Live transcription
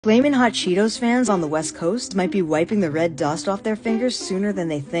Flamin Hot Cheetos fans on the West Coast might be wiping the red dust off their fingers sooner than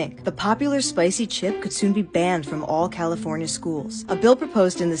they think. The popular spicy chip could soon be banned from all California schools. A bill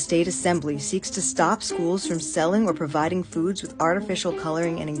proposed in the state assembly seeks to stop schools from selling or providing foods with artificial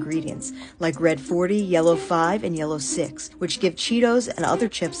coloring and ingredients, like Red 40, Yellow 5, and Yellow 6, which give Cheetos and other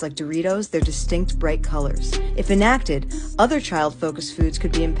chips like Doritos their distinct bright colors. If enacted, other child-focused foods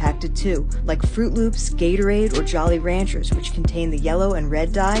could be impacted too, like Fruit Loops, Gatorade, or Jolly Ranchers, which contain the yellow and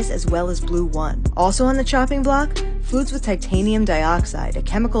red dyes as well as Blue 1. Also on the chopping block, foods with titanium dioxide, a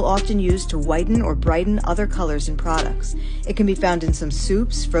chemical often used to whiten or brighten other colors in products. It can be found in some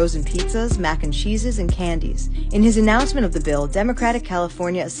soups, frozen pizzas, mac and cheeses, and candies. In his announcement of the bill, Democratic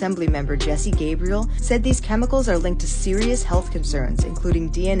California Assembly member Jesse Gabriel said these chemicals are linked to serious health concerns, including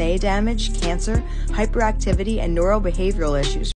DNA damage, cancer, hyperactivity, and neurobehavioral issues